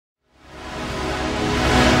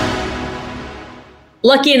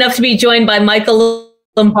Lucky enough to be joined by Michael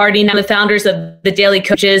Lombardi, now the founders of the Daily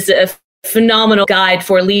Coaches, a phenomenal guide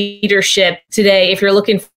for leadership today. If you're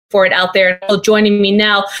looking for it out there, joining me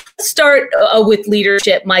now. Let's start with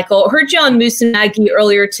leadership, Michael. I heard you on Moose and Maggie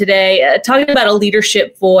earlier today talking about a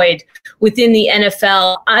leadership void within the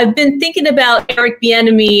NFL. I've been thinking about Eric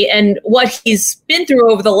Bieniemy and what he's been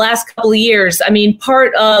through over the last couple of years. I mean,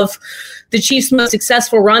 part of the Chiefs' most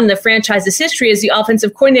successful run in the franchise's history is the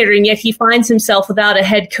offensive coordinator, and yet he finds himself without a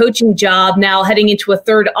head coaching job now heading into a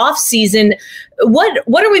third offseason.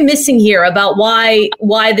 What are we missing here about why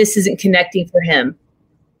this isn't connecting for him?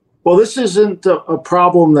 Well, this isn't a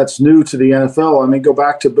problem that's new to the NFL. I mean, go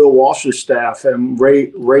back to Bill Walsh's staff and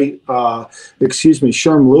Sherm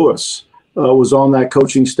Lewis was on that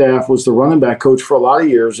coaching staff, was the running back coach for a lot of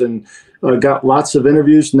years, and got lots of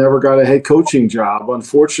interviews, never got a head coaching job,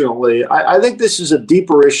 unfortunately. I think this is a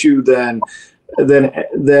deeper issue than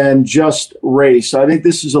just race. I think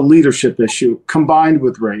this is a leadership issue combined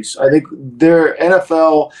with race. I think their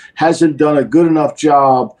NFL hasn't done a good enough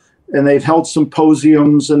job, and they've held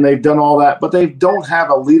symposiums and they've done all that, but they don't have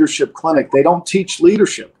a leadership clinic. They don't teach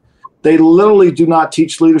leadership. They literally do not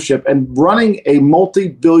teach leadership. And running a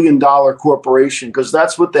multi-billion-dollar corporation, because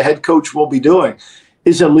that's what the head coach will be doing,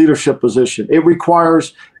 is a leadership position. It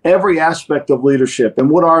requires every aspect of leadership. And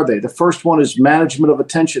what are they? The first one is management of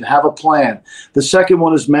attention, have a plan. The second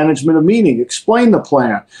one is management of meaning, explain the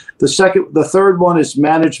plan. The third one is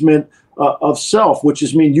management of self, which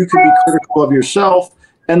is mean you can be critical of yourself.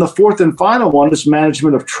 And the fourth and final one is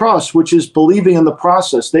management of trust, which is believing in the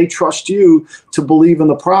process. They trust you to believe in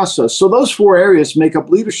the process. So those four areas make up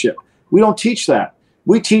leadership. We don't teach that.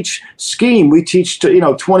 We teach scheme. We teach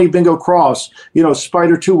 20 bingo cross,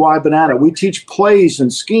 spider 2 Y banana. We teach plays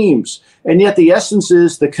and schemes. And yet the essence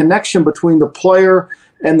is the connection between the player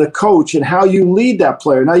and the coach and how you lead that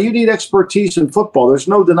player. Now, you need expertise in football. There's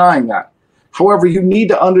no denying that. However, you need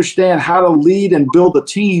to understand how to lead and build a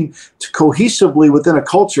team cohesively within a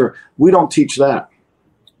culture. We don't teach that.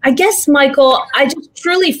 I guess, Michael, I just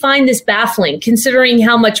truly find this baffling, considering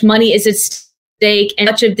how much money is at stake and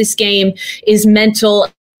much of this game is mental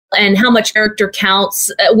and how much character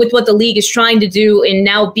counts with what the league is trying to do in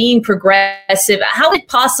now being progressive. How is it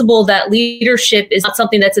possible that leadership is not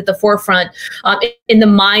something that's at the forefront in the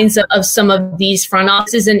minds of some of these front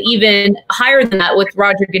offices, and even higher than that with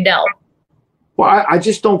Roger Goodell? Well, I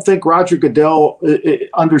just don't think Roger Goodell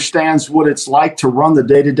understands what it's like to run the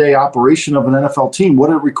day-to-day operation of an NFL team, what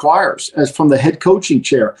it requires as from the head coaching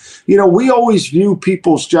chair. We always view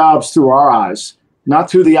people's jobs through our eyes, not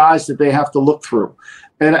through the eyes that they have to look through.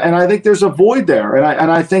 And I think there's a void there.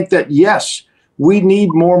 And I think that, yes, we need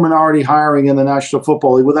more minority hiring in the National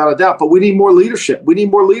Football League, without a doubt, but we need more leadership. We need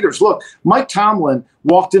more leaders. Look, Mike Tomlin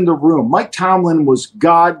walked in the room. Mike Tomlin was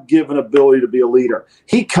God-given ability to be a leader.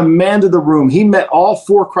 He commanded the room. He met all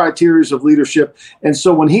four criteria of leadership. And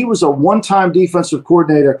so when he was a one-time defensive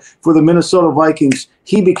coordinator for the Minnesota Vikings,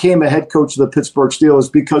 he became a head coach of the Pittsburgh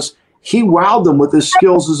Steelers because he wowed them with his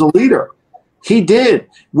skills as a leader. He did.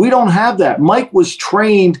 We don't have that. Mike was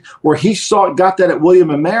trained where he got that at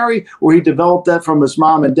William and Mary, or he developed that from his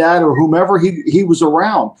mom and dad or whomever he was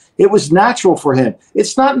around. It was natural for him.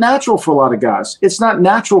 It's not natural for a lot of guys. It's not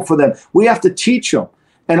natural for them. We have to teach them.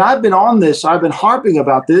 And I've been on this. I've been harping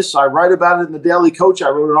about this. I write about it in the Daily Coach. I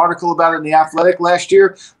wrote an article about it in The Athletic last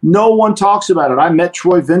year. No one talks about it. I met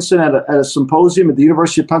Troy Vincent at a symposium at the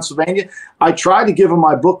University of Pennsylvania. I tried to give him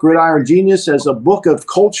my book, Gridiron Genius, as a book of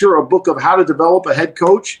culture, a book of how to develop a head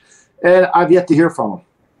coach, and I've yet to hear from him.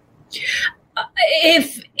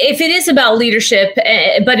 If it is about leadership,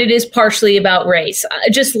 but it is partially about race,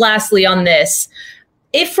 just lastly on this,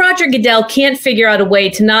 if Roger Goodell can't figure out a way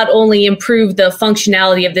to not only improve the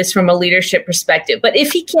functionality of this from a leadership perspective, but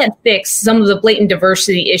if he can't fix some of the blatant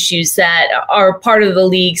diversity issues that are part of the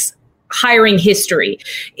league's hiring history,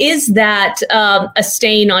 is that a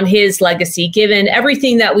stain on his legacy, given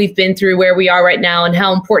everything that we've been through, where we are right now, and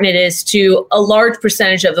how important it is to a large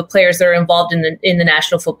percentage of the players that are involved in the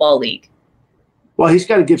National Football League? Well, he's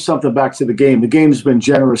got to give something back to the game. The game's been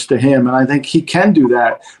generous to him, and I think he can do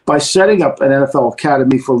that by setting up an NFL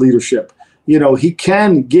Academy for Leadership. He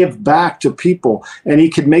can give back to people, and he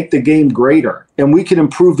can make the game greater, and we can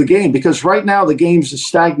improve the game, because right now the game's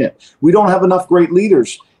stagnant. We don't have enough great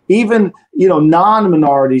leaders. Even,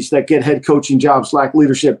 non-minorities that get head coaching jobs lack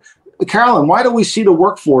leadership. Carolyn, why do we see the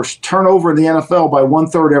workforce turn over in the NFL by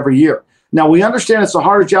 1/3 every year? Now, we understand it's a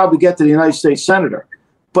harder job to get to the United States Senator,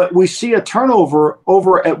 but we see a turnover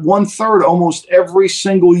over at 1/3 almost every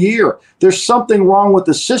single year. There's something wrong with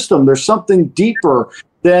the system. There's something deeper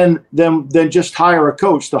then just hire a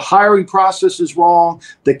coach. The hiring process is wrong.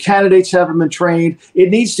 The candidates haven't been trained. It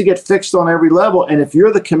needs to get fixed on every level. And if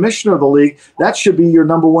you're the commissioner of the league, that should be your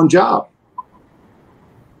number one job.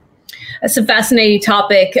 That's a fascinating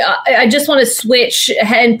topic. I just want to switch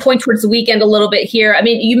and point towards the weekend a little bit here. I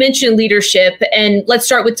mean, you mentioned leadership, and let's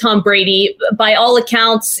start with Tom Brady. By all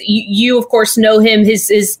accounts, you of course know him.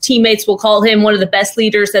 His teammates will call him one of the best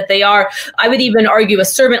leaders that they are. I would even argue a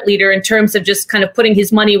servant leader in terms of just kind of putting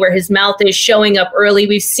his money where his mouth is, showing up early.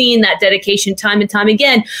 We've seen that dedication time and time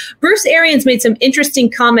again. Bruce Arians made some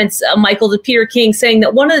interesting comments, Michael, to Peter King, saying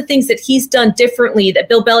that one of the things that he's done differently that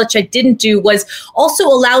Bill Belichick didn't do was also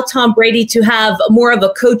allow Tom Brady to have more of a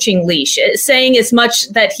coaching leash, saying as much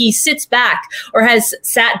that he sits back or has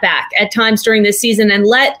sat back at times during this season and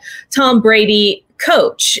let Tom Brady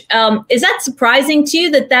coach. Is that surprising to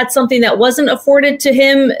you that that's something that wasn't afforded to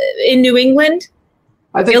him in New England?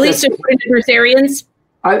 I think at least according to Bruce Arians?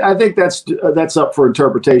 I think that's up for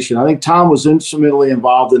interpretation. I think Tom was intimately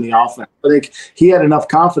involved in the offense. I think he had enough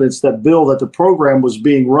confidence that the program was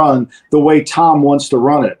being run the way Tom wants to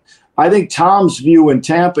run it. I think Tom's view in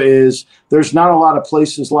Tampa is there's not a lot of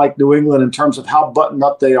places like New England in terms of how buttoned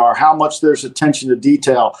up they are, how much there's attention to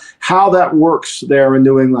detail, how that works there in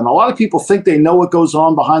New England. A lot of people think they know what goes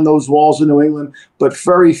on behind those walls in New England, but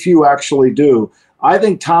very few actually do. I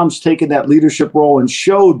think Tom's taken that leadership role and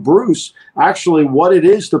showed Bruce actually what it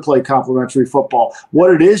is to play complementary football,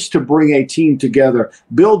 what it is to bring a team together.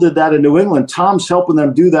 Bill did that in New England. Tom's helping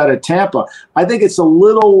them do that at Tampa. I think it's a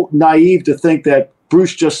little naive to think that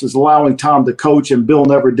Bruce just is allowing Tom to coach and Bill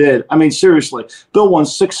never did. I mean, seriously, Bill won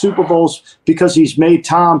 6 Super Bowls because he's made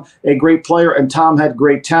Tom a great player and Tom had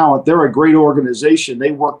great talent. They're a great organization.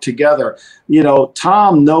 They work together. You know,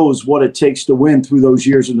 Tom knows what it takes to win through those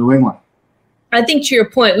years in New England. I think to your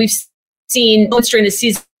point, we've seen moments during the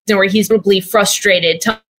season where he's probably frustrated.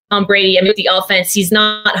 Tom Brady, I mean, with the offense, he's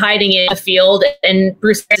not hiding in the field, and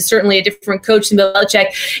Bruce is certainly a different coach than Bill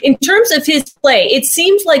Belichick. In terms of his play, it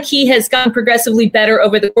seems like he has gotten progressively better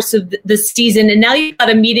over the course of the season, and now you've got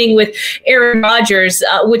a meeting with Aaron Rodgers,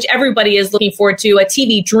 which everybody is looking forward to, a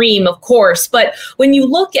TV dream, of course. But when you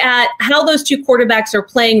look at how those two quarterbacks are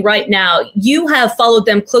playing right now, you have followed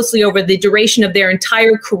them closely over the duration of their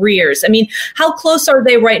entire careers. I mean, how close are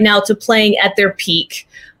they right now to playing at their peak?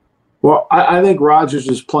 Well, I think Rodgers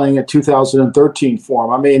is playing at 2013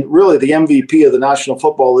 form. I mean, really, the MVP of the National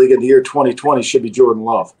Football League in the year 2020 should be Jordan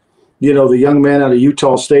Love. You know, the young man out of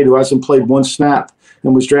Utah State who hasn't played one snap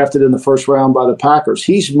and was drafted in the first round by the Packers.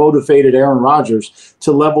 He's motivated Aaron Rodgers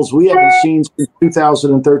to levels we haven't seen since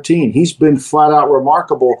 2013. He's been flat out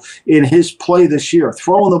remarkable in his play this year,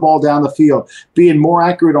 throwing the ball down the field, being more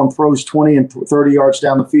accurate on throws 20 and 30 yards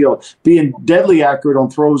down the field, being deadly accurate on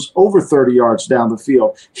throws over 30 yards down the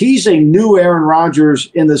field. He's a new Aaron Rodgers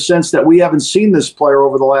in the sense that we haven't seen this player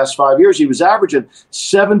over the last 5 years. He was averaging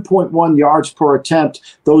 7.1 yards per attempt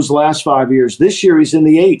those last 5 years. This year he's in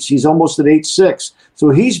the 8s. He's almost at 8.6. So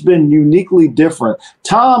he's been uniquely different.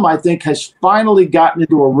 Tom, I think, has finally gotten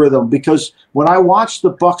into a rhythm because when I watched the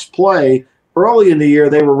Bucks play early in the year,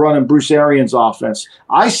 they were running Bruce Arians' offense.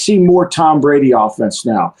 I see more Tom Brady offense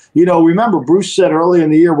now. You know, remember Bruce said early in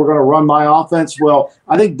the year, we're going to run my offense. Well,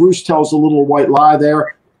 I think Bruce tells a little white lie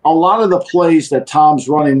there. A lot of the plays that Tom's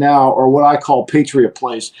running now are what I call Patriot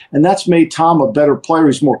plays, and that's made Tom a better player.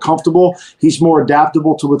 He's more comfortable, he's more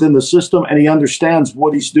adaptable to within the system, and he understands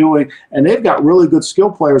what he's doing, and they've got really good skill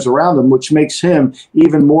players around him, which makes him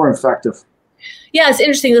even more effective. Yeah, it's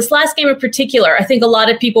interesting. This last game in particular, I think a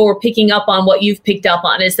lot of people were picking up on what you've picked up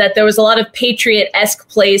on, is that there was a lot of Patriot-esque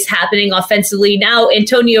plays happening offensively. Now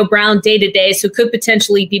Antonio Brown day-to-day, so could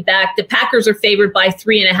potentially be back. The Packers are favored by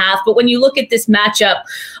 3.5. But when you look at this matchup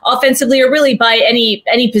offensively, or really by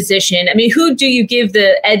any position, I mean, who do you give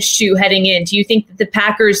the edge to heading in? Do you think that the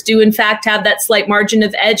Packers do, in fact, have that slight margin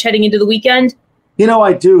of edge heading into the weekend? You know,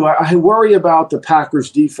 I do. I worry about the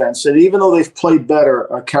Packers defense. And even though they've played better,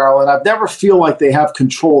 Carolyn, I never feel like they have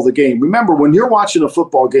control of the game. Remember, when you're watching a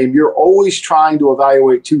football game, you're always trying to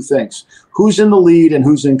evaluate two things: who's in the lead and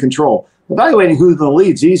who's in control. Evaluating who's in the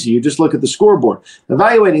lead is easy. You just look at the scoreboard.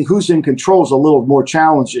 Evaluating who's in control is a little more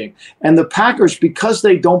challenging. And the Packers, because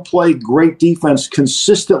they don't play great defense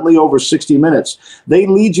consistently over 60 minutes, they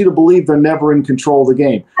lead you to believe they're never in control of the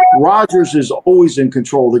game. Rodgers is always in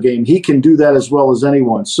control of the game. He can do that as well as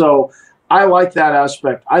anyone. So I like that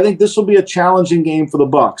aspect. I think this will be a challenging game for the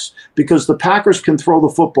Bucs because the Packers can throw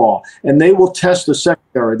the football and they will test the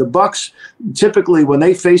secondary. The Bucs, typically when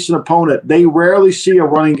they face an opponent, they rarely see a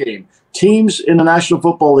running game. Teams in the National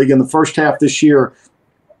Football League in the first half this year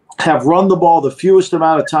have run the ball the fewest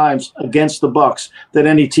amount of times against the Bucs than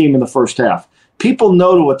any team in the first half. people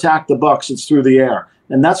know to attack the Bucs, it's through the air.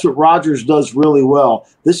 And that's what Rodgers does really well.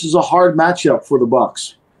 This is a hard matchup for the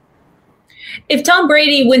Bucs. If Tom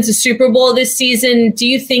Brady wins a Super Bowl this season, do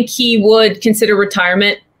you think he would consider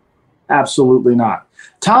retirement? Absolutely not.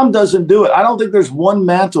 Tom doesn't do it. I don't think there's one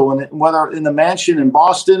mantle, whether in the mansion in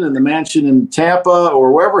Boston, in the mansion in Tampa,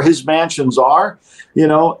 or wherever his mansions are,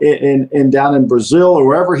 in down in Brazil or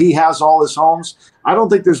wherever he has all his homes. I don't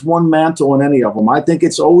think there's one mantle in any of them. I think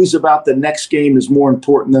it's always about the next game is more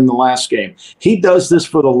important than the last game. He does this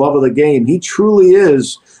for the love of the game. He truly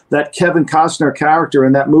is that Kevin Costner character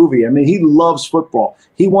in that movie. I mean, he loves football.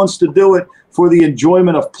 He wants to do it for the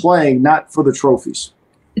enjoyment of playing, not for the trophies.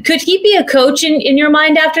 Could he be a coach in your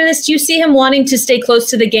mind after this? Do you see him wanting to stay close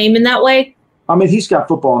to the game in that way? I mean, he's got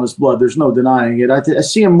football in his blood. There's no denying it. I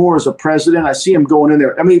see him more as a president. I see him going in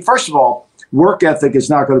there. I mean, first of all, work ethic is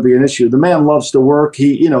not going to be an issue. The man loves to work.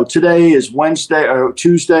 Today is Wednesday or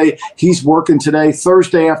Tuesday. He's working today.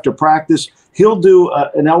 Thursday after practice, he'll do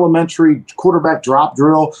an elementary quarterback drop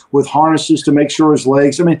drill with harnesses to make sure his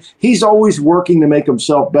legs. I mean, he's always working to make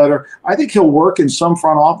himself better. I think he'll work in some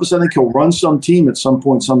front office. I think he'll run some team at some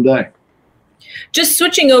point someday. Just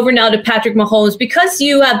switching over now to Patrick Mahomes, because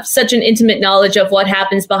you have such an intimate knowledge of what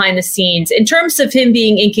happens behind the scenes, in terms of him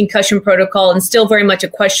being in concussion protocol and still very much a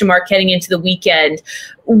question mark heading into the weekend,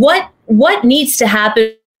 what needs to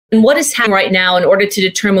happen and what is happening right now in order to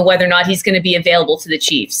determine whether or not he's going to be available to the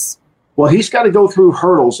Chiefs? Well, he's got to go through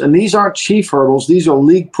hurdles, and these aren't Chief hurdles. These are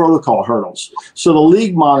league protocol hurdles. So the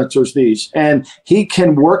league monitors these, and he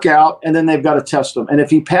can work out, and then they've got to test him. And if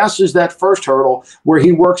he passes that first hurdle where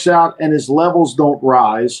he works out and his levels don't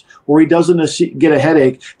rise or he doesn't get a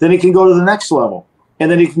headache, then he can go to the next level.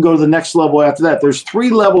 And then he can go to the next level after that. There's 3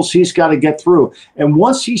 levels he's got to get through. And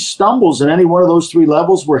once he stumbles in any one of those 3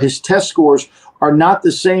 levels where his test scores are not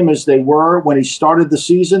the same as they were when he started the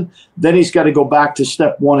season, then he's got to go back to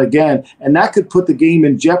step 1 again. And that could put the game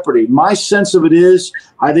in jeopardy. My sense of it is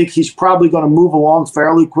I think he's probably going to move along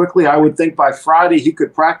fairly quickly. I would think by Friday he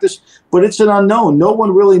could practice, but it's an unknown. No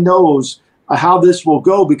one really knows how this will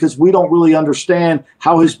go because we don't really understand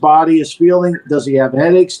how his body is feeling. Does he have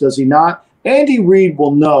headaches? Does he not? Andy Reid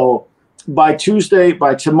will know by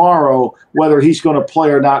tomorrow, whether he's going to play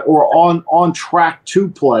or not, or on track to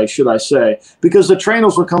play, should I say, because the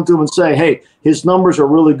trainers will come to him and say, hey, his numbers are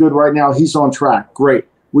really good right now. He's on track. Great.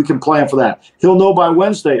 We can plan for that. He'll know by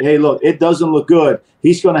Wednesday, hey, look, it doesn't look good.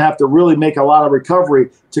 He's going to have to really make a lot of recovery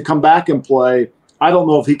to come back and play. I don't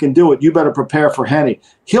know if he can do it. You better prepare for Henny.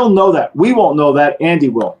 He'll know that. We won't know that. Andy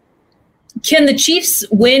will. Can the Chiefs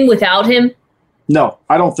win without him? No,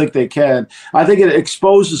 I don't think they can. I think it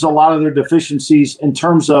exposes a lot of their deficiencies in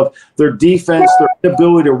terms of their defense, their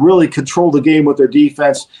ability to really control the game with their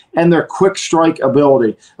defense, and their quick strike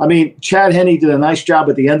ability. I mean, Chad Henne did a nice job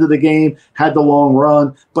at the end of the game, had the long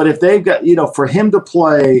run. But if they've got, for him to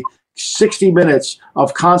play 60 minutes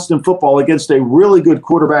of constant football against a really good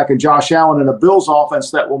quarterback in Josh Allen and a Bills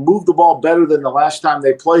offense that will move the ball better than the last time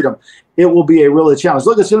they played him, it will be a really challenge.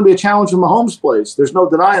 Look, it's going to be a challenge when Mahomes plays. There's no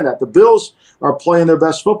denying that. The Bills are playing their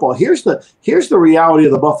best football. Here's the reality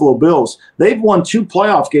of the Buffalo Bills. They've won 2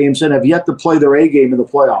 playoff games and have yet to play their A game in the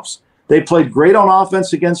playoffs. They played great on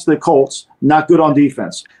offense against the Colts, not good on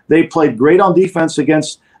defense. They played great on defense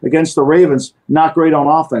against the Ravens, not great on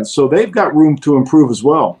offense. So they've got room to improve as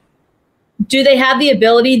well. Do they have the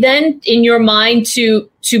ability then, in your mind, to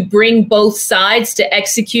bring both sides to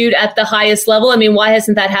execute at the highest level? I mean, why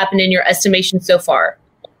hasn't that happened in your estimation so far?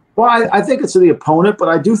 Well, I think it's the opponent, but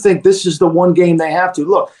I do think this is the one game they have to.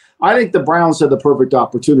 Look, I think the Browns had the perfect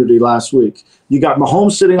opportunity last week. You got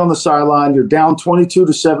Mahomes sitting on the sideline. You're down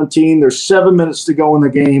 22-17. There's 7 minutes to go in the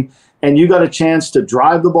game. And you got a chance to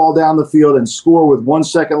drive the ball down the field and score with 1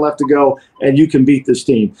 second left to go, and you can beat this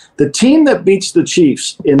team. The team that beats the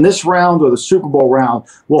Chiefs in this round or the Super Bowl round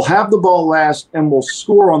will have the ball last and will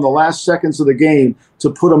score on the last seconds of the game to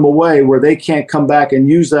put them away where they can't come back and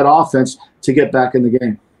use that offense to get back in the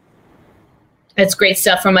game. That's great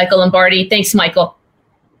stuff from Michael Lombardi. Thanks, Michael.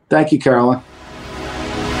 Thank you, Carolyn.